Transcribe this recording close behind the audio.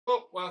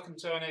Well, welcome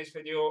to our next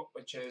video,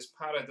 which is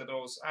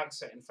Paradiddles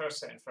Accent in first,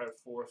 second, third,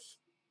 fourth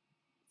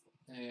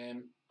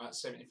at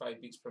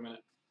 75 beats per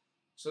minute.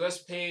 So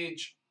this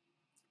page,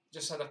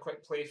 just had a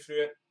quick play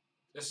through it.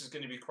 This is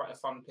going to be quite a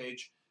fun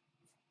page.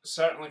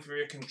 Certainly for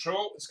your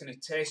control, it's going to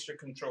test your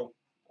control,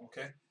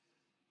 okay?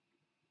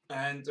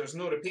 And there's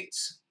no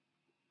repeats.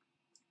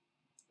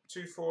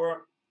 2,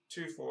 4,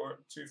 2, 4,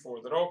 2,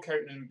 4. They're all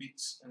counting in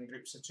beats in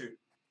groups of 2.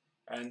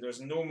 And there's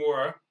no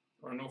more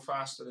or no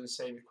faster than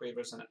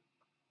semiquavers in it.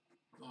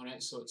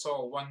 Alright, so it's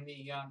all 1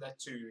 knee and a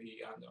 2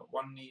 knee and a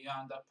 1 knee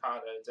and a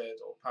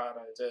paradiddle,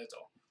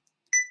 paradiddle.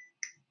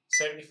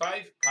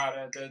 75,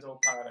 paradiddle,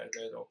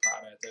 paradiddle,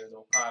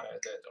 paradiddle,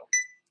 paradiddle.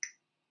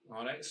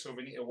 Alright, so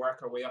we need to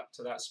work our way up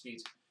to that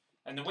speed.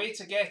 And the way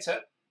to get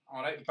it,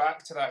 alright,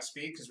 back to that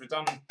speed, because we've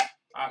done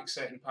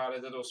accent and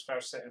paradiddles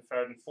first, second,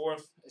 third and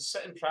fourth, is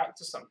sit and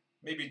practice them.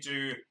 Maybe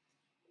do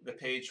the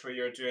page where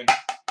you're doing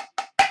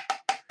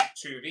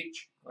 2 of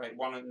each, like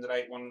 1 on the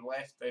right, 1 on the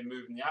left, then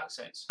moving the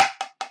accents.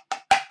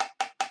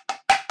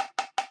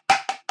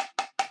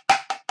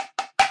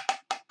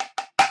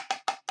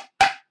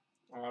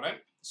 Alright,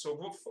 so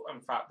in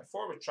fact,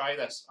 before we try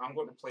this, I'm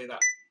going to play that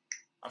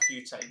a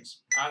few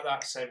times at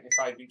that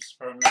 75 beats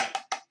per minute.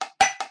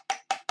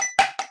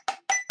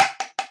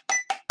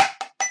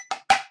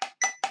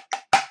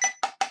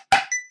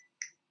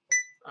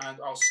 And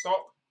I'll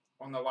stop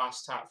on the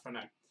last tap for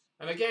now.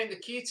 And again, the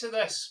key to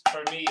this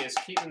for me is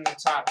keeping the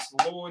taps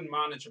low and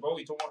manageable.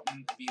 You don't want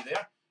them to be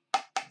there.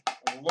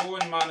 Low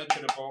and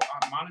manageable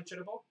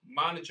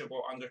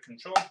under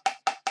control.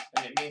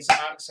 And it means the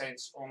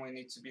accents only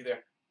need to be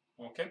there.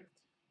 Okay.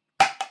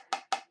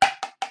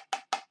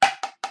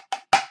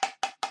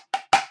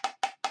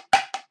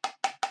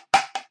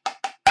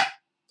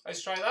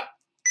 Let's try that.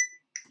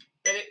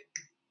 Ready?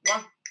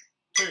 1,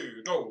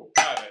 2, go.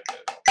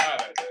 Paradiddle,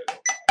 paradiddle,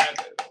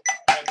 paradiddle,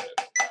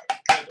 paradiddle,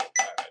 paradiddle,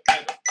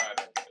 paradiddle,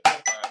 paradiddle,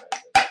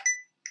 paradiddle.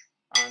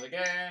 And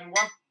again,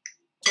 1,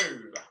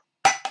 2.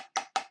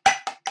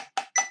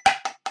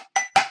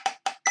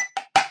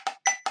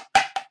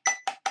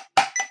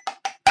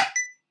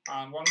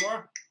 And one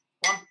more.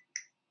 1,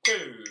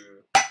 2.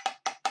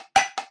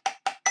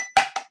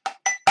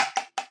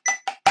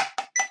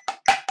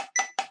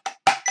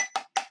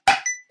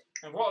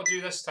 And what I'll do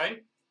this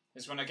time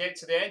is when I get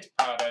to the end,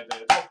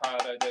 paradiddle,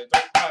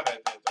 paradiddle,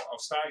 paradiddle, I'll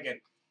start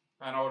again.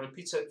 And I'll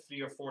repeat it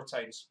 3 or 4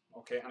 times.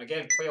 Okay, and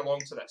again, play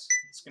along to this.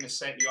 It's going to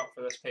set you up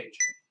for this page.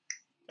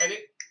 Ready?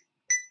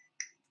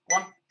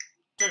 1,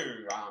 2,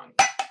 and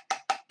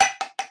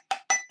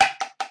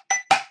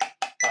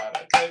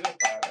paradiddle,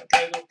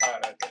 paradiddle,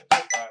 paradiddle,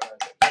 paradiddle,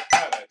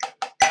 paradiddle,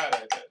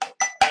 paradiddle,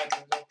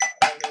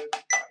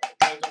 paradiddle,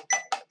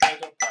 paradiddle,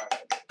 paradiddle, paradiddle,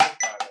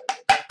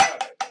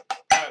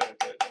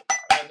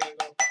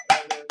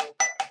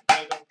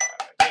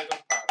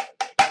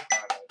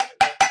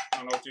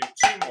 and I'll do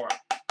 2 more.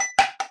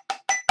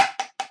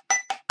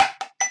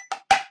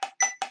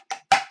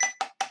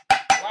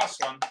 Last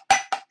one.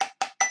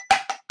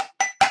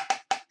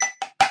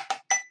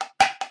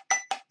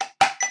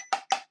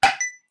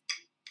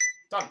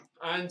 Done.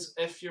 And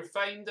if you're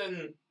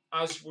finding,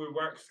 as we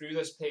work through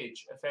this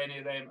page, if any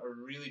of them are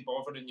really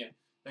bothering you,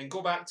 then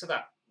go back to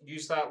that.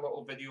 Use that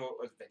little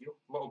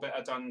little bit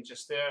I done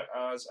just there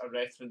as a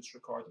reference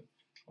recording.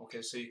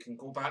 Okay, so you can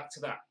go back to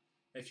that.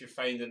 If you're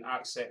finding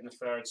accent in the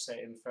third,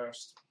 second,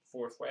 first,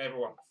 fourth, whatever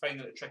one,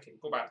 finding it tricky,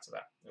 go back to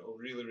that. It will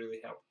really,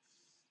 really help.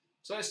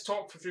 So let's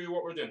talk through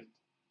what we're doing.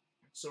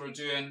 So we're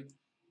doing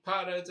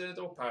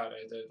paradiddle,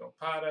 paradiddle,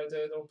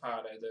 paradiddle,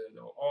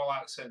 paradiddle. All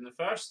accent in the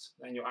first,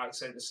 then you'll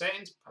accent the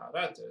second.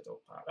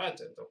 Paradiddle,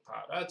 paradiddle,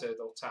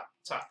 paradiddle, tap,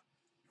 tap.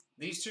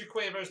 These 2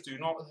 quavers do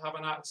not have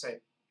an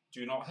accent.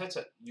 Do not hit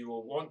it. You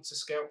will want to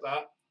scalp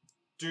that.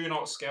 Do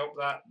not scalp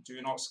that.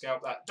 Do not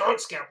scalp that. Don't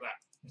scalp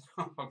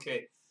that.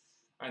 Okay.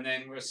 And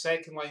then our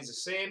second line's the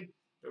same,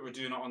 but we're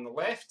doing it on the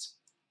left.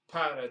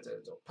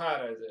 Paradiddle,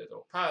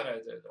 paradiddle,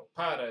 paradiddle,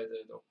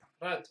 paradiddle,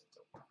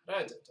 paradiddle,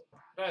 paradiddle,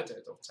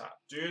 paradiddle, tap.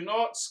 Do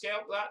not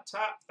scalp that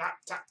tap. That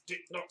tap. Do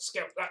not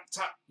scalp that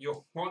tap.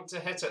 You'll want to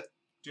hit it.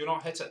 Do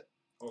not hit it.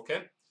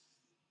 Okay?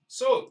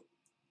 So,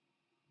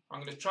 I'm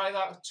going to try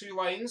that 2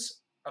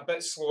 lines a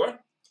bit slower.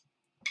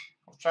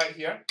 I'll try it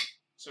here.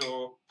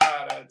 So,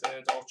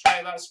 paradiddle. I'll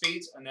try that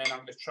speed, and then I'm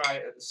going to try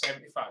it at the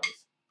 75.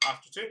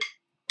 After 2.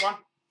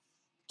 1,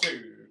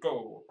 2,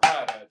 go.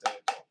 Paradiddle,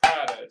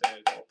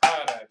 paradiddle,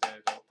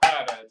 paradiddle,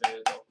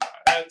 paradiddle,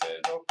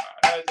 paradiddle,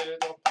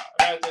 paradiddle,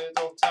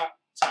 paradiddle, tap,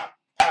 tap.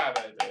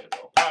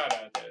 Paradiddle,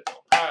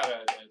 paradiddle,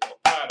 paradiddle,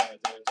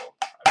 paradiddle,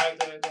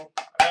 paradiddle,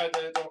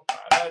 paradiddle,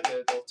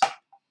 paradiddle, tap.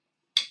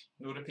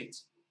 No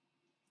repeats.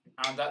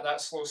 And at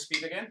that slow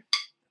speed again.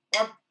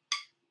 1,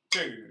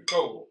 2,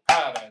 go.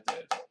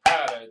 Paradiddle,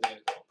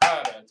 paradiddle,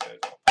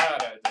 paradiddle,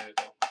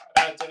 paradiddle,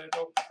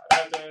 paradiddle,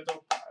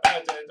 paradiddle,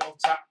 paradiddle,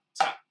 tap,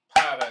 tap.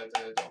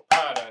 Paradiddle,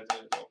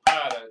 paradiddle,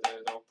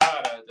 paradiddle,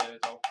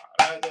 paradiddle,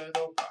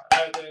 paradiddle,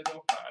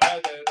 paradiddle,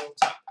 paradiddle,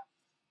 tap.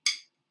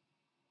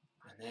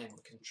 And then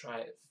we can try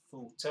it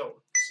full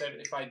tilt,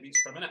 75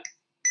 beats per minute.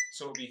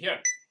 So it'll be here.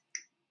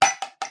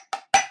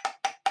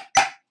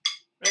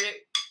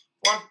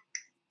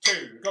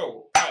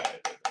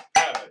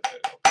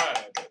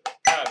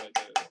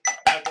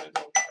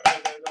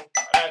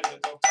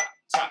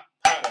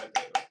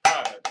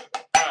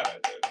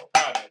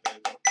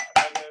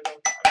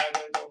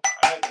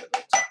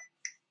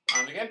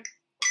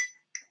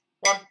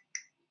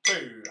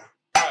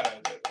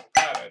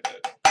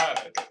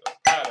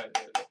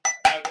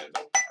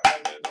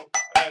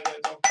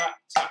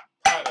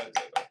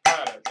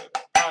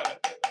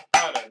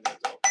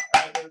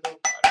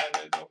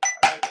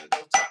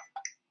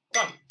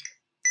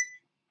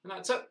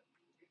 That's it.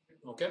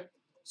 Okay,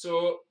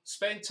 so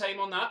spend time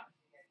on that.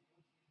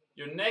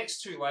 Your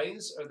next two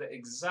lines are the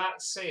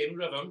exact same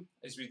rhythm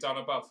as we've done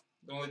above.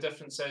 The only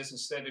difference is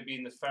instead of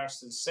being the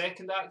first and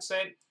second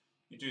accent,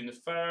 you're doing the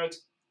third,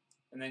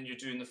 and then you're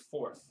doing the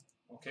fourth.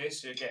 Okay,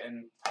 so you're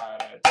getting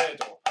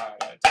paradiddle,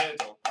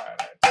 paradiddle,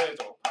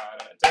 paradiddle,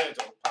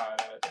 paradiddle,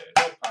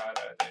 paradiddle,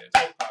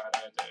 paradiddle,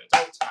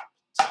 paradiddle, tap,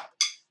 tap.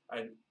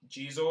 And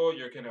Jizo,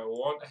 you're going to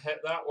want to hit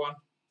that one.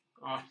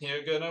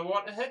 You're going to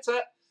want to hit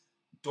it.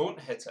 Don't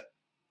hit it.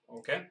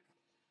 Okay?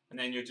 And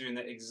then you're doing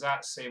the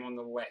exact same on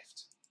the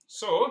left.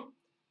 So,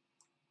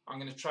 I'm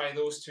going to try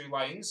those two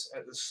lines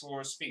at the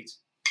slower speed.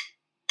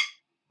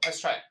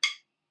 Let's try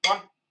it. 1,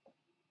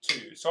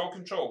 2. Sol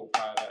control.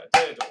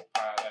 Paradiddle,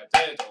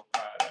 paradiddle,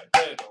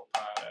 paradiddle,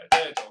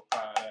 paradiddle,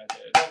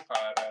 paradiddle,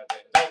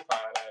 paradiddle,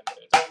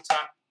 paradiddle,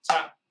 tap,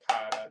 tap,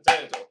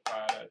 paradiddle,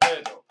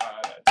 paradiddle,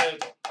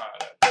 paradiddle,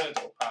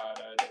 paradiddle,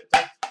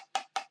 paradiddle,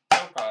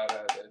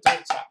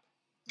 paradiddle, tap.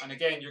 And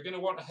again, you're going to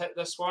want to hit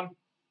this one.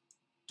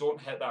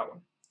 Don't hit that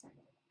one.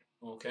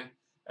 Okay.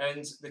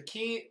 And the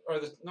key, or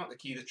not the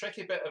key, the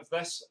tricky bit of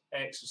this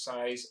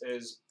exercise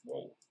is,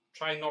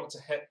 try not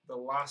to hit the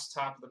last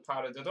tap of the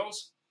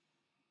paradiddles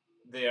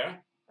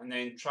there, and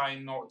then try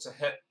not to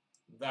hit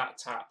that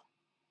tap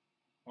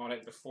on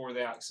it before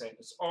the accent.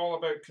 It's all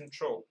about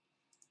control.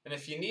 And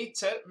if you need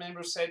to,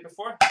 remember I said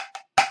before,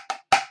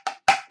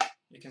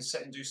 you can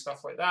sit and do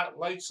stuff like that.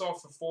 Loud,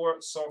 soft for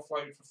 4, soft,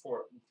 loud for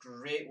 4.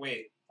 Great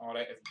way, all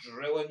right, of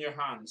drilling your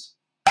hands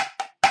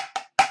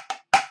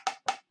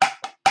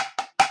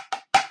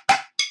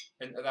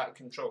into that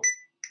control.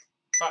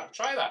 In fact,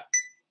 try that.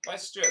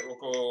 Let's do it. We'll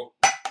go.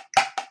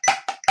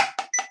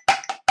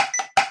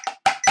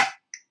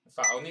 In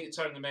fact, I'll need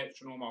to turn the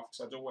metronome off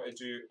because I don't want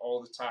to do all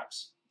the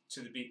taps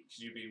to the beat because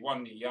you'll be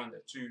 1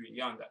 yanda, 2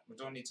 yanda. We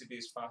don't need to be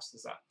as fast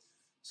as that.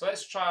 So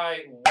let's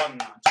try 1 and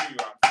 2 and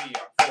 3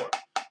 and 4.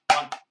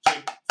 1, 2,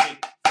 3,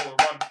 4,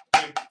 1,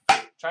 2,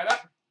 3. Try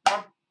that.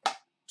 1,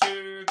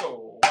 2,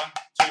 go. 1,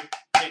 2,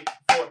 3,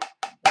 4.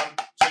 1,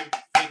 2,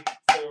 3,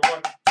 4.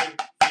 1, 2,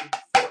 3,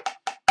 4.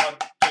 1,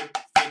 2,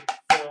 3,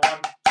 4.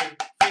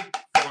 1, 2, 3,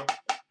 4.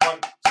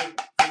 1, 2,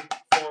 3,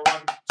 4.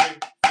 1, 2,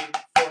 3,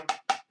 4.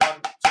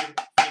 1, 2,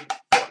 3,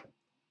 4.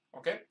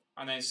 Okay,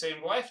 and then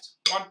same left.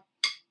 1,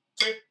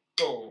 2,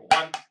 go.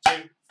 1,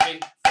 2, 3,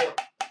 4.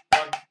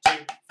 1,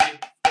 2, 3,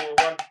 4.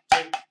 1,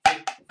 2,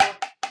 3, 4.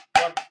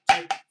 1,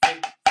 2,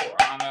 3, 4.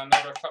 And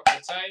another couple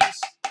of times.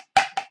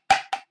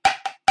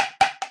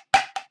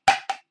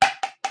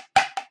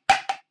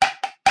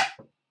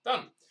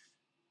 Done.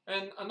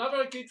 And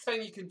another good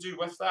thing you can do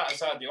with that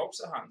is add the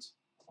opposite hand.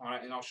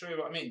 Alright, and I'll show you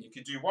what I mean. You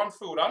could do one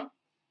full run,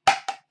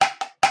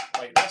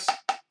 like this,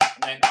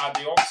 and then add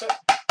the opposite.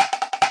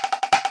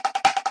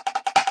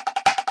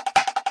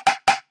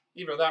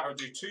 Either that or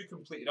do 2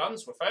 complete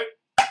runs without.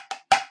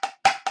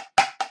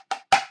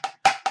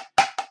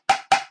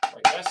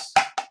 Like this,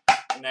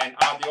 and then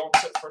add the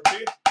opposite for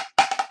 2.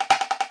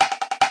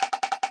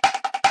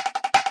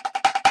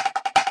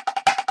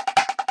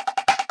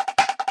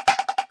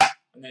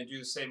 And then do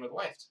the same with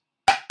left.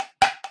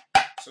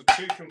 So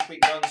 2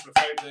 complete runs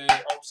without the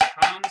opposite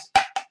hand,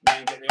 and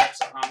then get the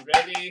opposite hand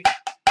ready.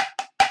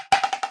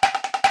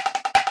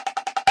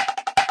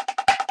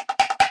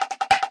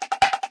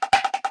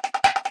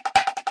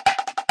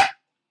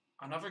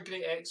 Another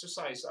great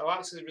exercise. I'll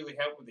actually really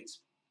help with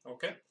these.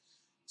 Okay,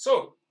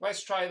 so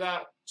let's try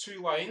that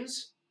 2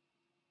 lines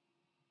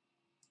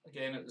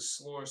again at the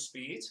slower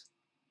speed,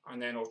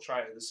 and then I'll try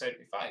it at the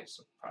 75.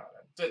 So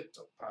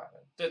paradiddle,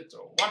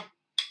 paradiddle. 1,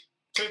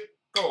 2,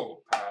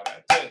 go.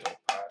 Paradiddle,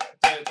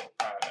 paradiddle,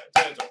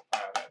 paradiddle,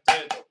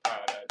 paradiddle,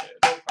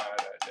 paradiddle,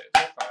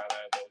 paradiddle,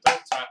 paradiddle,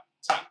 tap,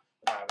 tap.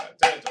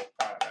 Paradiddle,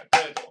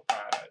 paradiddle,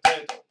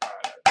 paradiddle,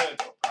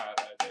 paradiddle,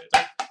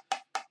 paradiddle,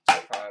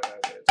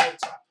 paradiddle,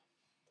 tap.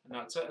 And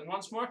that's it. And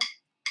once more.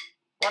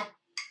 1,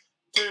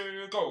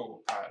 2,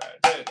 go.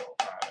 Paradiddle,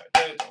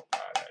 paradiddle,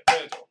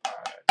 paradiddle,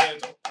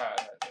 paradiddle,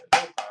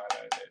 paradiddle,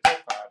 paradiddle,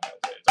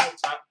 paradiddle,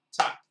 tap,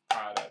 tap.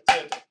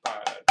 Paradiddle,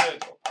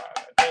 paradiddle,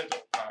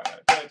 paradiddle,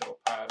 paradiddle,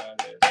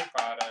 paradiddle,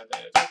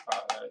 paradiddle,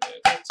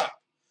 paradiddle, tap.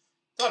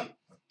 Done.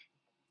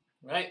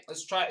 Right,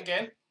 let's try it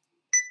again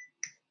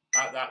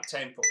at that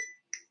tempo.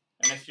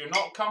 And if you're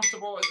not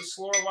comfortable at the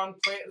slower one,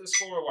 play it at the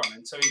slower one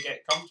until you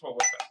get comfortable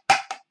with it.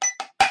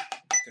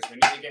 Because we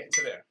need to get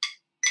to there.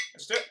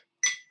 Let's do it.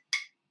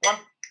 1,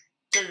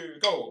 2,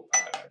 go.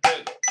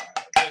 Paradiddle,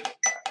 paradiddle,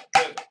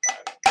 paradiddle,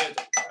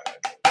 paradiddle,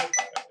 paradiddle,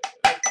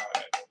 paradiddle,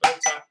 paradiddle,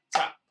 tap,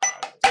 tap.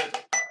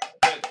 Paradiddle,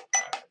 paradiddle,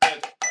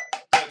 paradiddle,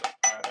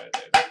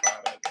 paradiddle, paradiddle,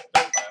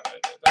 paradiddle,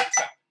 paradiddle,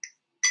 tap.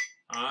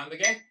 And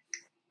again.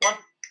 1,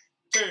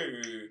 2.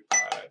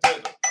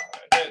 Paradiddle,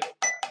 paradiddle,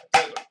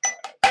 paradiddle,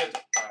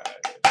 paradiddle,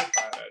 paradiddle,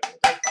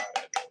 paradiddle,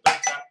 paradiddle,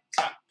 tap,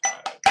 tap.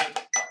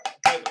 Paradiddle,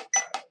 paradiddle,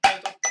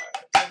 paradiddle,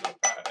 paradiddle,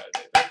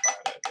 paradiddle,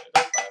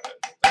 paradiddle,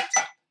 paradiddle,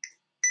 tap.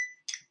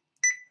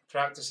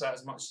 Practice that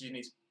as much as you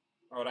need.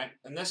 Alright,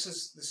 and this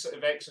is the sort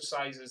of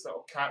exercises that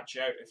will catch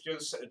you out. If you're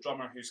the sort of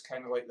drummer who's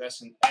kind of like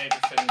this and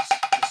everything's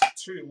just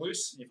too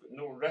loose, you've got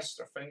no wrist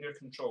or finger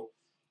control,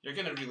 you're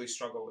going to really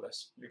struggle with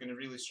this. You're going to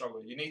really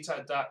struggle. You need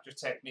to adapt your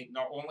technique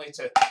not only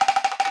to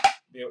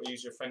be able to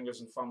use your fingers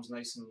and thumbs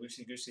nice and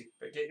loosey-goosey,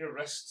 but get your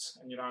wrists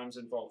and your arms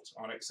involved.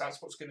 Alright, because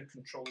that's what's going to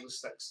control the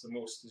sticks the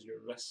most, is your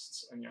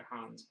wrists and your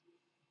hands.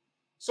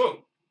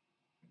 So,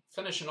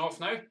 finishing off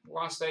now,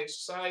 last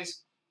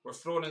exercise, we're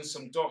throwing in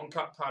some dot and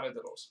cut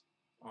paradiddles.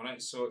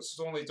 Alright, so it's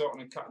only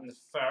dotting and cutting the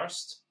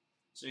first,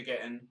 so you're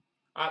getting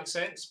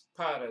accents,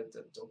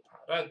 paradiddle,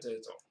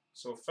 paradiddle.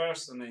 So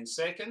first and then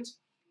second,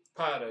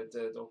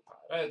 paradiddle,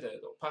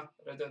 paradiddle,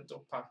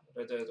 paradiddle,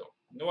 paradiddle.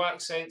 No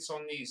accents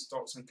on these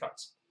dots and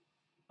cuts.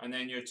 And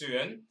then you're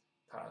doing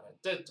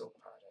paradiddle,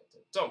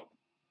 paradiddle,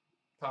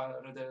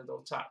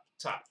 paradiddle, tap,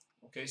 tap.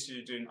 Okay, so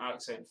you're doing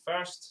accent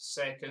first,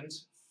 second,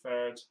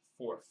 third,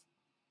 fourth.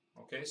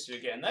 Okay, so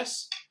you're getting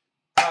this.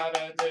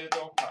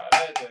 Paradiddle,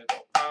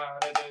 paradiddle,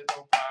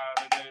 paradiddle,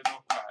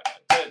 paradiddle,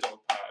 paradiddle,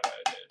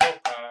 paradiddle,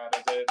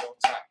 paradiddle,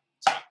 tap,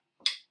 tap.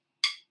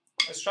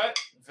 Let's try it.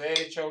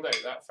 Very chilled out,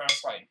 that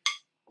first line.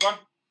 1,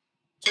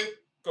 2,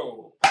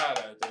 go.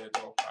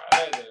 Paradiddle,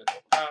 paradiddle,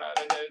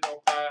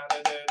 paradiddle,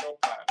 paradiddle,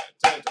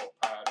 paradiddle,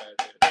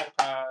 paradiddle,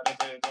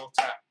 paradiddle,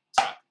 tap,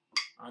 tap.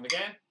 And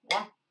again.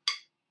 1,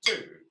 2.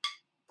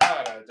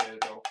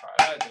 Paradiddle,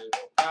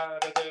 paradiddle,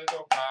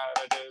 paradiddle,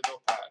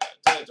 paradiddle,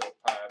 paradiddle,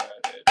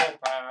 paradiddle,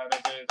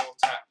 paradiddle,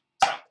 tap,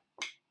 tap.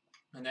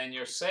 And then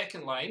your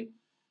second line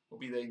will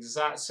be the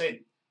exact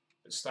same,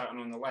 but starting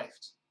on the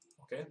left.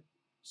 Okay?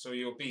 So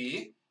you'll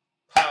be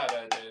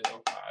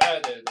paradiddle,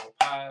 paradiddle,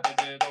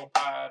 paradiddle,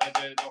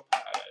 paradiddle,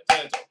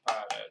 paradiddle,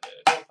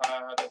 paradiddle,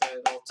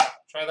 paradiddle, tap.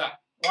 Try that.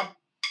 1,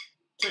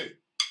 2.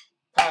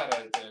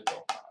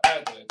 Paradiddle,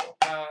 paradiddle,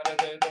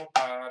 paradiddle,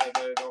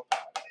 paradiddle,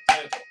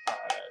 paradiddle,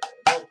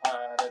 paradiddle,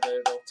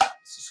 paradiddle, tap.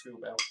 It's a school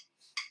bell.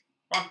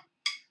 1,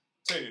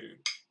 2.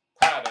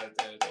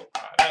 Paradiddle,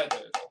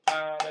 paradiddle,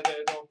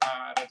 paradiddle,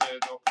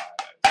 paradiddle,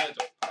 paradiddle,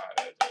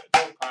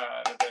 paradiddle,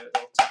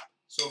 paradiddle, tap.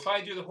 So if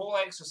I do the whole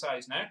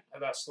exercise now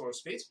at that slower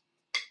speed,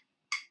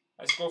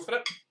 let's go for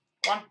it.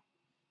 1,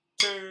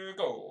 2,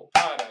 go.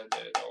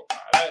 Paradiddle,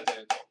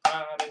 paradiddle,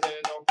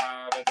 paradiddle,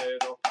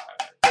 paradiddle,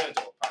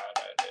 paradiddle,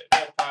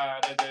 paradiddle,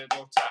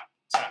 paradiddle, tap,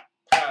 tap.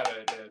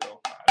 Paradiddle,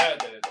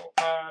 paradiddle,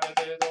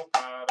 paradiddle,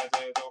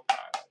 paradiddle,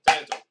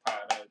 paradiddle,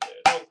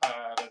 paradiddle,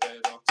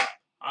 paradiddle, tap.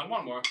 And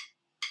one more.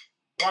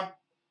 1,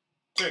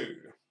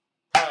 2.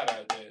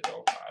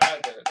 Paradiddle,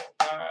 paradiddle,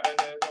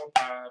 paradiddle,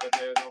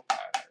 paradiddle,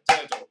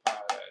 paradiddle,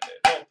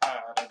 paradiddle,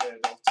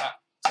 paradiddle, tap,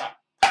 tap.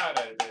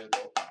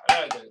 Paradiddle,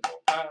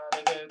 paradiddle,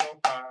 paradiddle,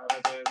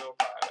 paradiddle,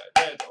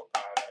 paradiddle,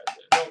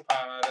 paradiddle,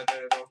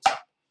 paradiddle,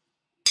 tap.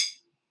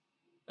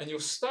 And you'll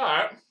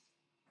start,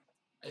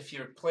 if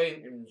you're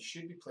playing, and you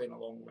should be playing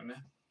along with me,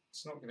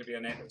 it's not going to be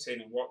an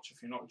entertaining watch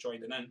if you're not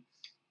joining in.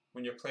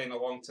 When you're playing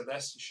along to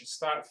this, you should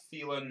start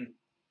feeling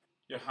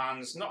your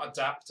hands, not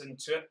adapting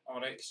to it,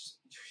 alright?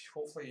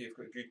 Hopefully you've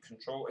got good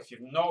control. If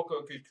you've not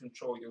got good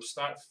control, you'll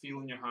start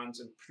feeling your hands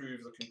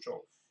improve the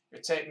control.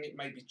 Your technique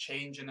might be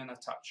changing in a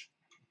touch.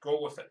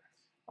 Go with it,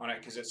 alright,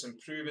 because it's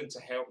improving to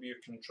help you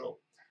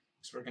control.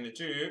 So we're going to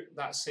do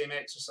that same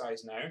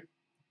exercise now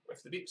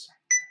with the beeps.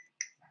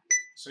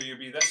 So you'll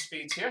be this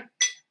speed here.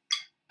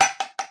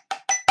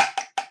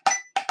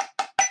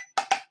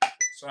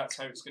 So that's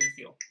how it's going to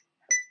feel.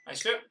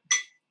 Let's do it.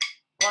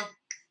 1,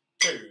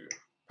 2.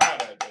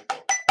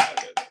 Paradiddle,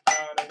 paradiddle,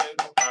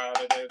 paradiddle,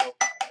 paradiddle,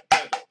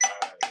 paradiddle,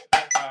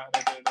 paradiddle,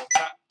 paradiddle,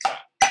 tap,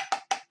 tap.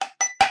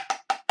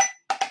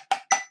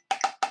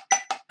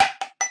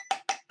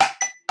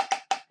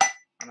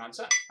 And that's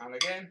it. And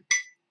again.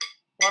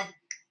 1,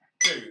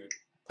 2.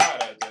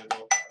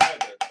 Paradiddle,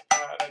 paradiddle,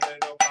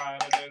 paradiddle,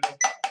 paradiddle,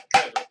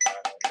 paradiddle,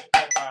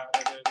 paradiddle,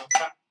 paradiddle,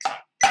 tap,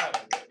 tap.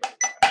 Paradiddle,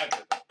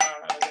 paradiddle,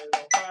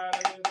 paradiddle,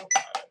 paradiddle,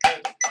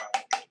 paradiddle,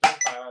 paradiddle,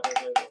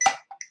 paradiddle, tap.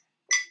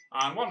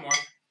 And one more.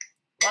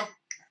 1,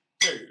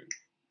 2.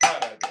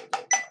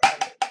 Paradiddle, paradiddle,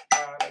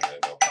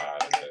 paradiddle,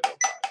 paradiddle,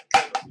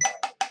 paradiddle,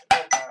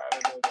 paradiddle,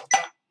 paradiddle,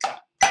 tap,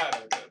 tap.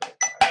 Paradiddle,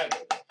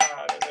 paradiddle,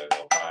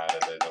 paradiddle,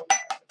 paradiddle,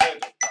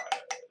 paradiddle,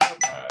 paradiddle,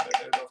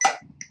 paradiddle, tap.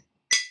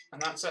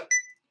 And that's it.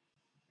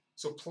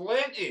 So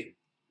plenty,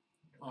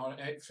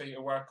 alright, for you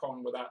to work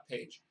on with that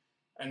page.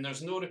 And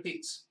there's no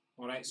repeats.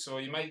 Alright, so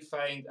you might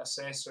find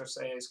assessor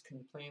says, can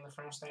you play the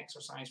first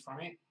exercise for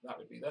me? That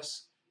would be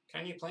this.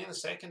 Can you play the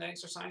second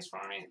exercise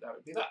for me? That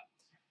would be that.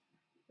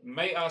 It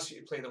might ask you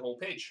to play the whole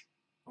page,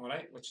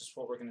 alright, which is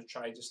what we're going to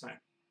try just now.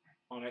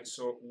 Alright,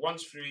 so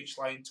once through each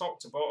line, top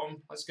to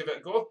bottom, let's give it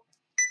a go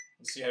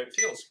and see how it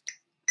feels.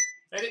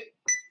 Ready?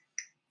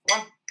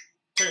 1,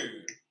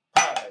 2.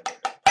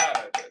 Paradiddle,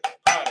 paradiddle,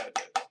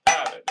 paradiddle,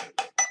 paradiddle,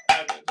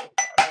 paradiddle,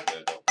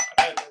 paradiddle,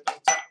 paradiddle,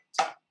 tap,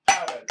 tap.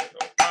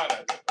 Paradiddle,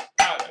 paradiddle,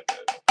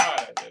 paradiddle,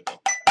 paradiddle,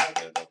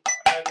 paradiddle,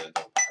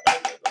 paradiddle,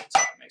 paradiddle,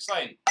 tap. Next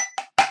line.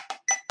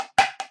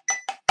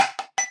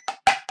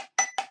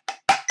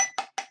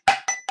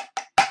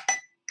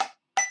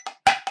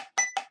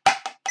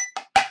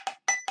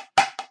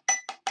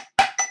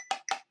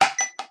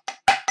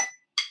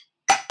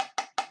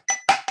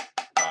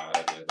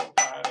 Paradiddle,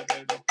 paradiddle,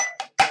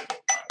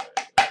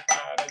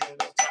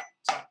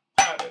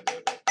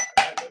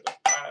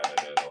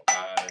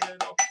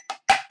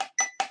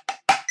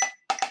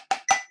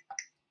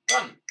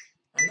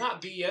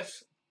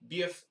 Leaf,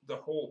 beef, the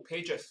whole,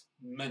 pageth,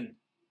 min,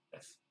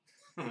 if.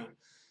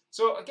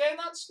 So again,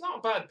 that's not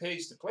a bad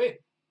page to play,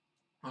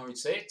 I would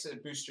say, to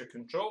boost your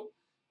control.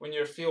 When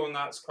you're feeling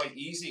that's quite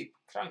easy,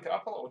 crank it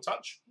up a little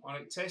touch, or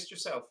test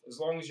yourself, as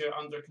long as you're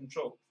under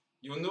control.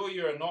 You'll know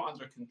you're not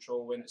under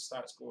control when it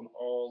starts going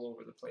all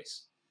over the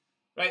place.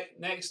 Right,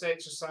 next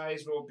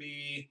exercise will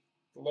be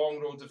long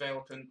row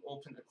developing,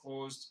 open to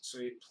closed, so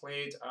you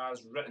played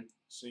as written.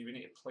 So you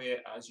need to play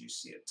it as you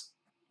see it.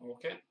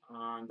 Okay,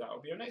 and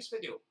that'll be your next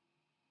video.